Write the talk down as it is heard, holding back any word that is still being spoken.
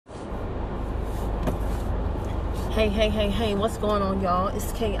Hey, what's going on, y'all?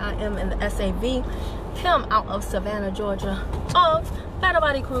 It's KIM and the SAV. Kim out of Savannah, Georgia, of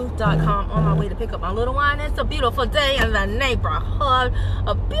BetterBodyCrew.com, on my way to pick up my little one. It's a beautiful day in the neighborhood.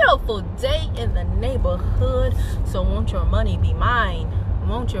 A beautiful day in the neighborhood. So won't your money be mine?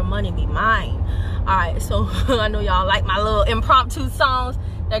 Won't your money be mine? Alright, so I know y'all like my little impromptu songs.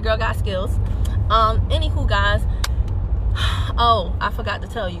 That girl got skills. Anywho, guys. Oh, I forgot to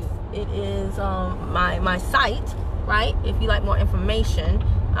tell you. It is my site, right? If you like more information,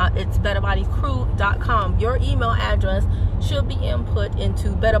 it's BetterBodyCrew.com. Your email address should be input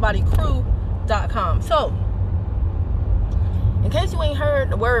into BetterBodyCrew.com. So, in case you ain't heard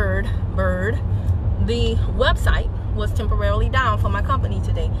the word bird, the website was temporarily down for my company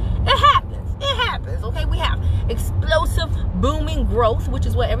today. It happens, okay? We have explosive, booming growth, which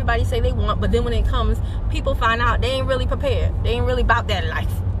is what everybody say they want, but then when it comes, people find out they ain't really prepared. They ain't really about that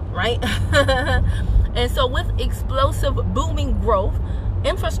life, right? And so with explosive, booming growth,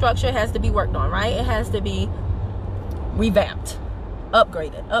 infrastructure has to be worked on, right? It has to be revamped,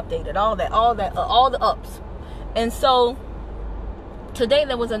 upgraded, updated, all the ups. And so today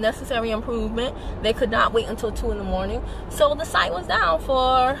there was a necessary improvement. They could not wait until 2 in the morning. So the site was down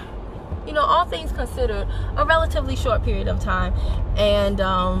for, you know, all things considered, a relatively short period of time. And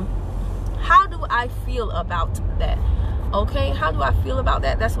how do I feel about that? Okay, how do I feel about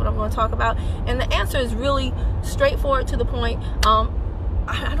that? That's what I'm going to talk about. And the answer is really straightforward, to the point. I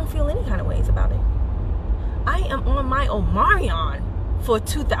don't feel any kind of ways about it. I am on my Omarion for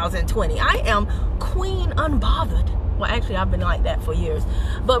 2020. I am queen unbothered. Well, actually, I've been like that for years.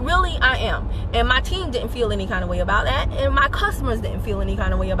 But really, I am. And my team didn't feel any kind of way about that. And my customers didn't feel any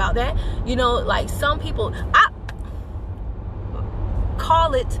kind of way about that. You know, like some people, I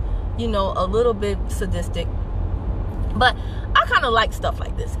call it, you know, a little bit sadistic. But I kind of like stuff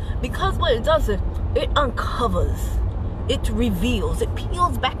like this, because what it does is it uncovers, it reveals, it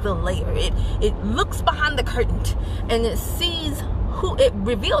peels back the layer, it looks behind the curtain, and it sees who, it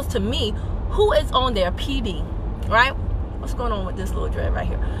reveals to me who is on their PD, right? What's going on with this little dread right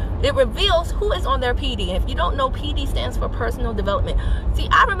here? It reveals who is on their PD. And if you don't know, PD stands for personal development. See,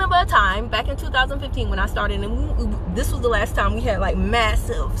 I remember a time back in 2015 when I started, and this was the last time we had like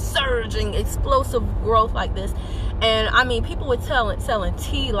massive, surging, explosive growth like this. And I mean, people were selling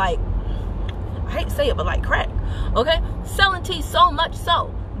tea like, I hate to say it, but like crack. Okay, selling tea so much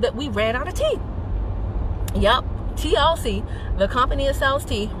so that we ran out of tea. Yep. TLC, the company that sells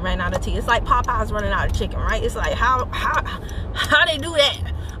tea, ran out of tea. It's like Popeye's running out of chicken, right? It's like how they do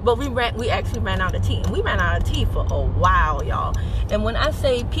that? But we actually ran out of tea. And we ran out of tea for a while, y'all. And when I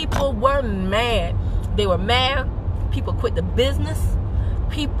say people were mad, they were mad. People quit the business.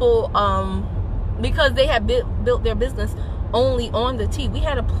 People, because they had built their business only on the tea. We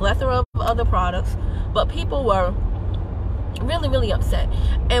had a plethora of other products, but people were really upset.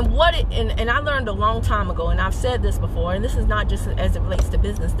 And and I learned a long time ago, and I've said this before, and this is not just as it relates to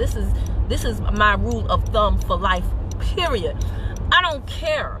business, this is my rule of thumb for life, period. I don't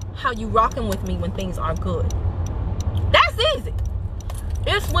care how you rocking with me when things are good. That's easy.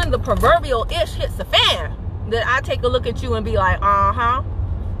 It's when the proverbial ish hits the fan that I take a look at you and be like, are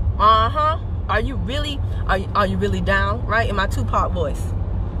you really down, right? In my Tupac voice.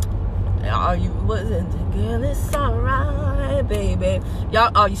 Are you, what is it? Girl, it's alright, baby. Y'all,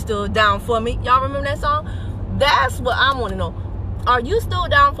 are you still down for me? Y'all remember that song? That's what I want to know. Are you still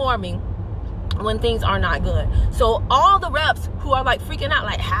down for me when things are not good? So all the reps who are like freaking out,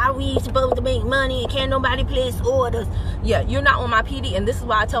 like, how we supposed to make money? Can't nobody place orders? Yeah, you're not on my PD. And this is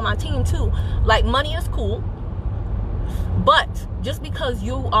why I tell my team too, like, money is cool, but just because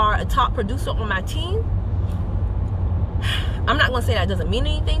you are a top producer on my team, I'm not going to say that doesn't mean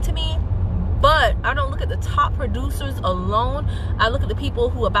anything to me. But I don't look at the top producers alone. I look at the people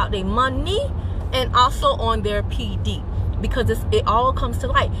who about their money and also on their PD, because it all comes to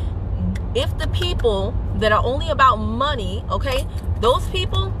light. If the people that are only about money, okay, those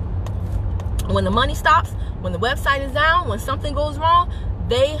people, when the money stops, when the website is down, when something goes wrong,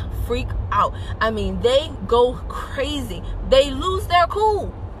 they freak out. I mean, they go crazy. They lose their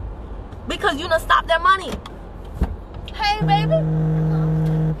cool because you done stopped their money. Hey, baby.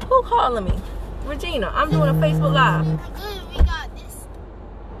 Who calling me? Regina, I'm doing a Facebook Live. Good, we got this.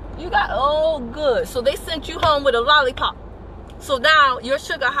 You got, oh, good. So they sent you home with a lollipop. So now your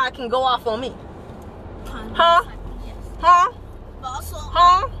sugar high can go off on me. Huh? Yes. Huh? But also,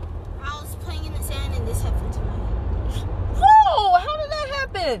 huh? I was playing in the sand and this happened to me. Whoa, how did that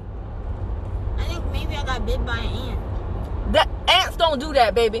happen? I think maybe I got bit by an ant. That ants don't do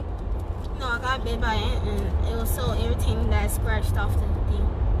that, baby. No, I got bit by an ant and it was so irritating that I scratched off the thing.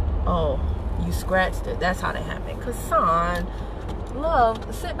 Oh, You scratched it. That's how that happened. Kassan,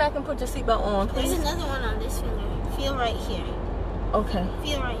 love, sit back and put your seatbelt on, please. There's another one on this finger. Feel right here. Okay.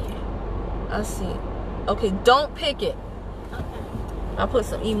 Feel right here. I see. Okay, don't pick it. Okay. I'll put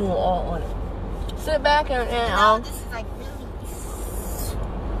some emu oil on it. Sit back and Now this is like really.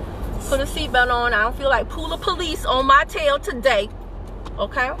 Put a seatbelt on. I don't feel like pull the police on my tail today.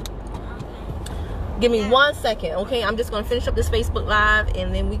 Okay? Give me 1 second, okay? I'm just going to finish up this Facebook Live,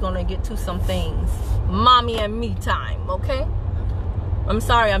 and then we're going to get to some things. Mommy and me time, okay? I'm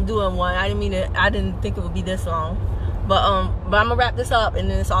sorry I'm doing one. I didn't think it would be this long. But I'm going to wrap this up,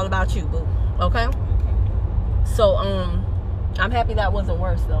 and then it's all about you, boo. Okay? So, I'm happy that wasn't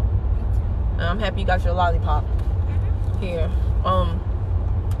worse, though. And I'm happy you got your lollipop here.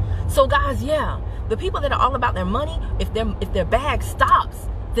 So guys, yeah, the people that are all about their money, if their bag stops,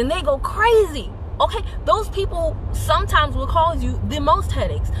 then they go crazy. Okay, those people sometimes will cause you the most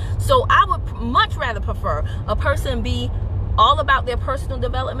headaches. So I would much rather prefer a person be all about their personal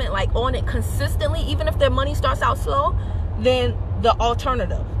development, like on it consistently, even if their money starts out slow, than the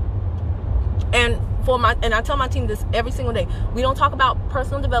alternative. And I tell my team this every single day. We don't talk about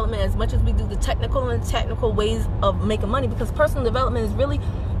personal development as much as we do the technical ways of making money, because personal development is really,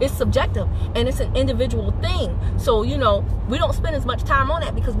 it's subjective and it's an individual thing. So, you know, we don't spend as much time on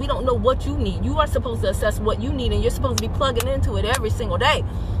that because we don't know what you need. You are supposed to assess what you need, and you're supposed to be plugging into it every single day.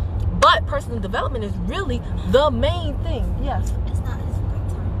 But personal development is really the main thing. Yes. It's not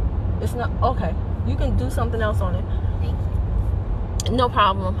time. It's not. Okay. You can do something else on it. Thank you. No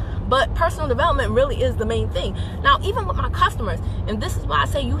problem. But personal development really is the main thing. Now, even with my customers, and this is why I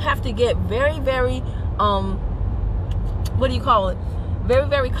say you have to get very, very, what do you call it? Very,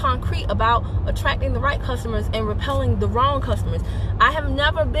 very concrete about attracting the right customers and repelling the wrong customers. I have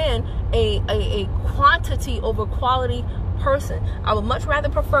never been a quantity over quality person. I would much rather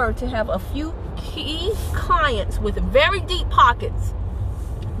prefer to have a few key clients with very deep pockets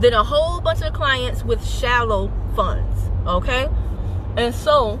than a whole bunch of clients with shallow funds. Okay? And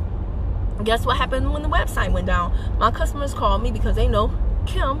so, guess what happened when the website went down? My customers called me because they know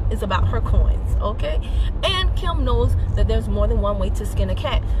Kim is about her coins, okay? And Kim knows that there's more than one way to skin a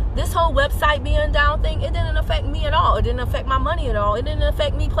cat. This whole website being down thing, it didn't affect me at all. It didn't affect my money at all. It didn't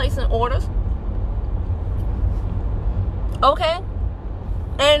affect me placing orders. Okay?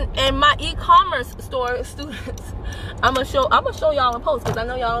 And my e-commerce store students, I'm gonna show y'all a post because I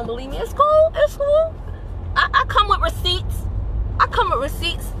know y'all don't believe me. It's cool. It's cool. I come with receipts. I come with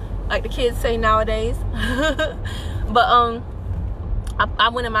receipts, like the kids say nowadays. But I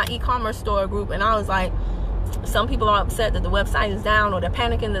went in my e-commerce store group and I was like, some people are upset that the website is down, or they're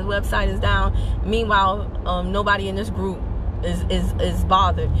panicking that the website is down. Meanwhile, nobody in this group is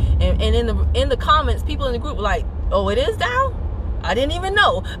bothered. And in the comments, people in the group were like, "Oh, it is down? I didn't even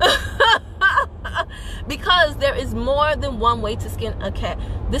know." Because there is more than one way to skin a cat.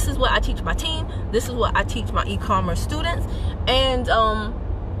 This is what I teach my team. This is what I teach my e-commerce students. And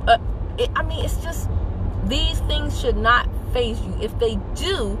it's just, these things should not phase you. If they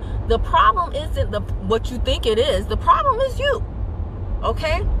do, the problem isn't what you think it is. The problem is you.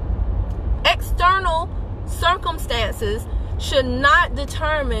 Okay? External circumstances should not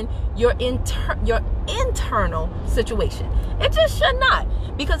determine your internal situation. It just should not.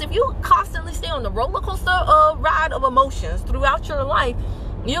 Because if you constantly stay on the roller coaster ride of emotions throughout your life,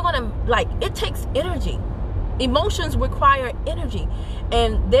 you're gonna, it takes energy. Emotions require energy,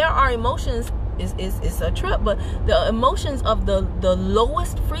 and there are emotions. It's a trip, but the emotions of the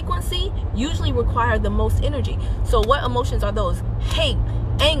lowest frequency usually require the most energy. So what emotions are those? Hate,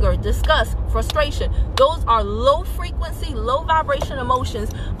 anger, disgust, frustration. Those are low frequency, low vibration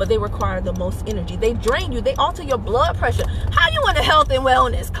emotions, but they require the most energy. They drain you. They alter your blood pressure. How you in a health and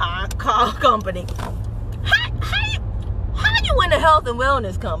wellness company? How you in a health and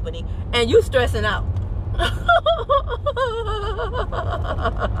wellness company and you stressing out?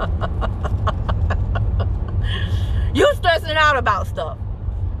 You stressing out about stuff.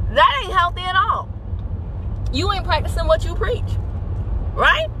 That ain't healthy at all. You ain't practicing what you preach.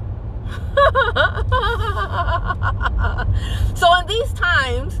 Right? So in these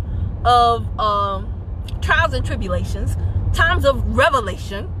times of trials and tribulations, times of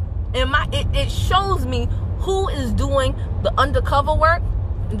revelation, it shows me who is doing the undercover work,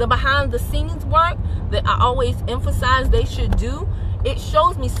 the behind the scenes work that I always emphasize they should do. It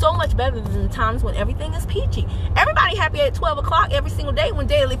shows me so much better than the times when everything is peachy. Everybody happy at 12 o'clock every single day when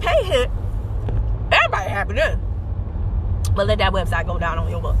daily pay hit. Everybody happy then. But let that website go down on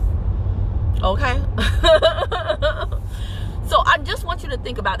your book. Okay? So I just want you to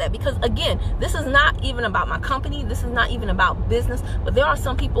think about that, because again, this is not even about my company. This is not even about business, but there are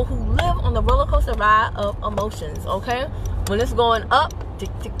some people who live on the roller coaster ride of emotions, okay? When it's going up, tick,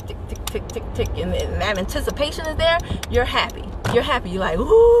 tick, tick, tick, tick, tick, tick, and that anticipation is there, you're happy. You're happy. You're like,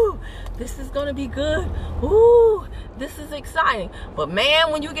 ooh, this is going to be good. Ooh, this is exciting. But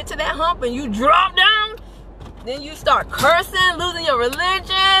man, when you get to that hump and you drop down, then you start cursing, losing your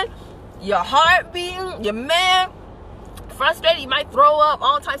religion, your heart beating, you're mad, frustrated, you might throw up,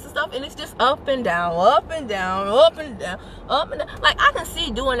 all types of stuff, and it's just up and down, up and down, up and down, up and down. Like, I can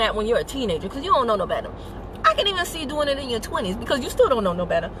see doing that when you're a teenager, because you don't know no better. I can even see doing it in your 20s, because you still don't know no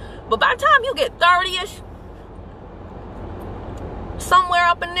better. But by the time you get 30-ish, somewhere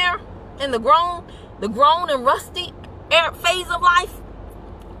up in there, in the grown and rusty phase of life,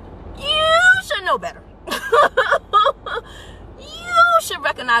 you should know better. You should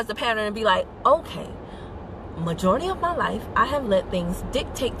recognize the pattern and be like, okay, majority of my life I have let things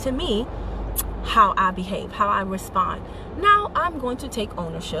dictate to me how I behave, how I respond. Now I'm going to take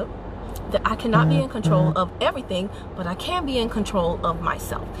ownership that I cannot be in control of everything, but I can be in control of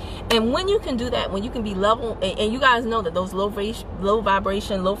myself. And when you can do that, when you can be level, and you guys know that those low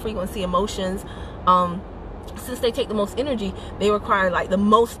vibration, low frequency emotions, since they take the most energy, they require like the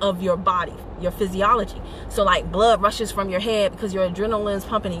most of your body, your physiology. So like blood rushes from your head because your adrenaline's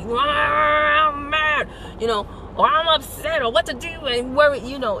pumping, and I'm mad, you know, or I'm upset, or what to do, and worry,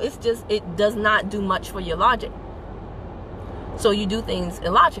 you know, it's just, it does not do much for your logic. So you do things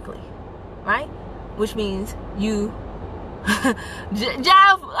illogically, right? Which means you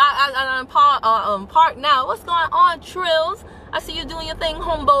Jeff, I'm parked now. What's going on, Trills? I see you doing your thing,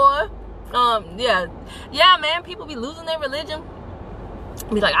 homeboy. Yeah, man, people be losing their religion.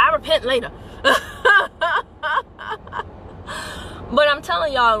 Be like, I repent later. But I'm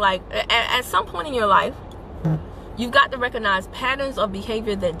telling y'all, like, at some point in your life, you've got to recognize patterns of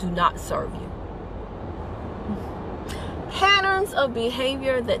behavior that do not serve you. Patterns of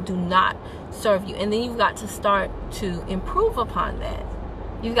behavior that do not serve you. And then you've got to start to improve upon that.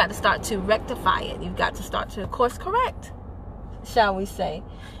 You've got to start to rectify it. You've got to start to course correct, shall we say.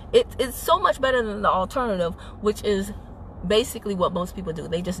 It's so much better than the alternative, which is basically what most people do.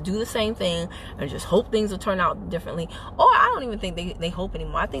 They just do the same thing and just hope things will turn out differently. Or I don't even think they hope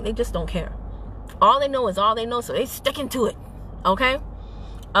anymore. I think they just don't care. All they know is all they know, so they sticking to it. Okay?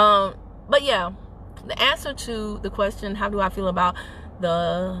 But yeah, the answer to the question, how do I feel about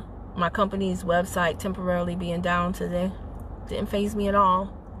my company's website temporarily being down today, didn't faze me at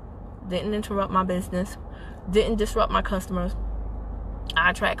all. Didn't interrupt my business. Didn't disrupt my customers.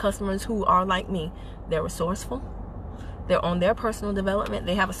 I attract customers who are like me. They're resourceful. They're on their personal development.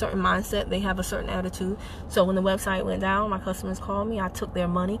 They have a certain mindset. They have a certain attitude. So when the website went down, my customers called me. I took their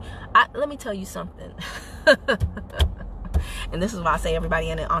money. Let me tell you something. And this is why I say everybody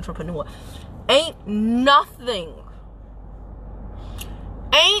in an entrepreneur. Ain't nothing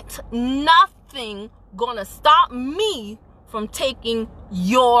gonna stop me from taking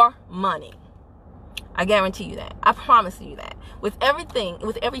your money. I guarantee you that. I promise you that. With everything,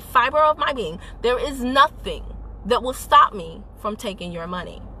 with every fiber of my being, there is nothing that will stop me from taking your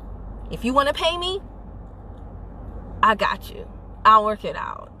money. If you want to pay me, I got you. I'll work it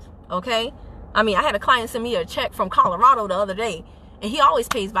out. Okay? I mean, I had a client send me a check from Colorado the other day, and he always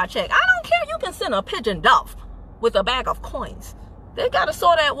pays by check. I don't care. You can send a pigeon duff with a bag of coins. They got a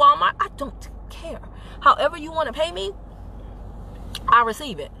soda at Walmart. I don't care. However you want to pay me, I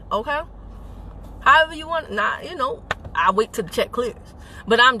receive it. Okay? However you want, you know, I wait till the check clears.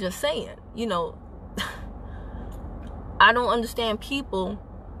 But I'm just saying, you know, I don't understand people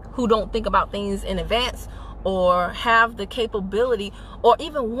who don't think about things in advance, or have the capability, or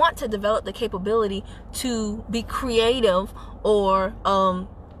even want to develop the capability to be creative, or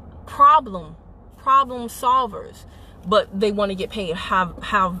problem solvers, but they want to get paid,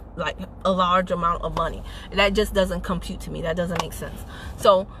 have like a large amount of money. That just doesn't compute to me. That doesn't make sense.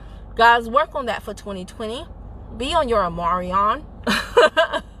 So guys, work on that for 2020. Be on your Amarion.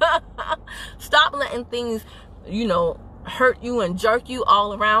 Stop letting things, you know, hurt you and jerk you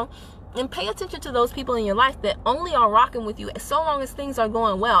all around. And pay attention to those people in your life that only are rocking with you so long as things are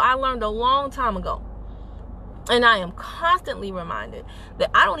going well. I learned a long time ago, and I am constantly reminded,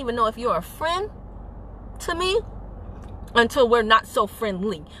 that I don't even know if you're a friend to me until we're not so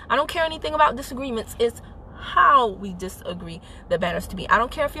friendly. I don't care anything about disagreements. It's how we disagree that matters to me. I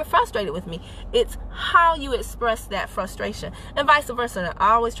don't care if you're frustrated with me. It's how you express that frustration, and vice versa.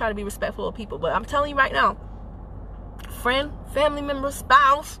 I always try to be respectful of people, but I'm telling you right now, friend, family member,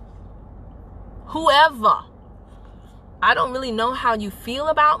 spouse, whoever, I don't really know how you feel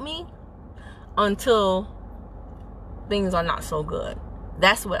about me until things are not so good.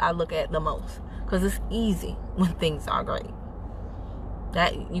 That's what I look at the most, because it's easy when things are great.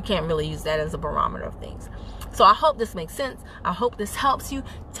 That you can't really use that as a barometer of things. So I hope this makes sense. I hope this helps you.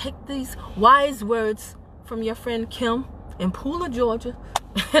 Take these wise words from your friend Kim in Pooler, Georgia,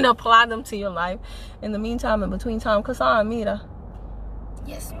 and apply them to your life. In the meantime, in between time, Kasan, Mira.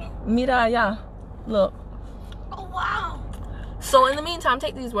 Yes, ma'am. Mira, yeah. Look. Oh, wow. So in the meantime,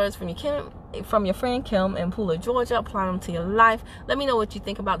 take these words from your friend Kim in Pooler, Georgia. Apply them to your life. Let me know what you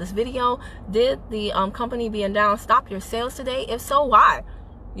think about this video. Did the company being down stop your sales today? If so, why?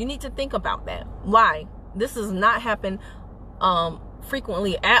 You need to think about that. Why? This does not happen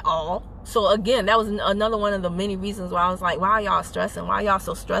frequently at all. So again, that was another one of the many reasons why I was like, why are y'all stressing? Why are y'all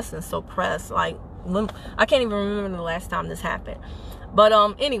so stressed and so pressed? Like, I can't even remember the last time this happened. But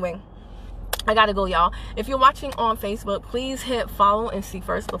anyway, I gotta go, y'all. If you're watching on Facebook, please hit follow and see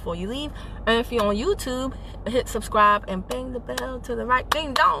first before you leave. And if you're on YouTube, hit subscribe and bang the bell to the right,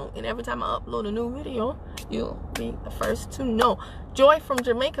 ding dong. And every time I upload a new video, you'll be the first to know. Joy from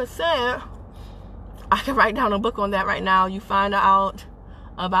Jamaica said, I can write down a book on that right now. You find out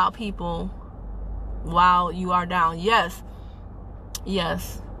about people while you are down. Yes.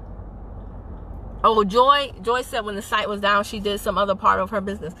 Yes. Oh, Joy said when the site was down, she did some other part of her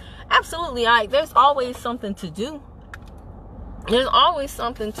business. Absolutely. There's always something to do. There's always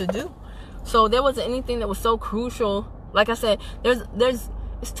something to do. So there wasn't anything that was so crucial. Like I said,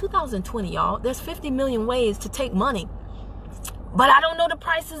 it's 2020, y'all. There's 50 million ways to take money. But I don't know the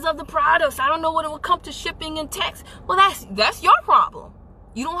prices of the products. I don't know what it would come to shipping and tax. Well, that's your problem.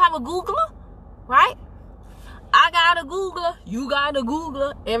 You don't have a Googler, right? I got a Googler. You got a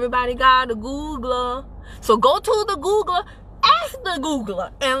Googler. Everybody got a Googler. So go to the Googler, ask the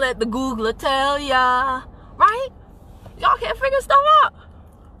Googler, and let the Googler tell ya, right? Y'all can't figure stuff out.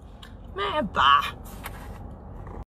 Man, bye.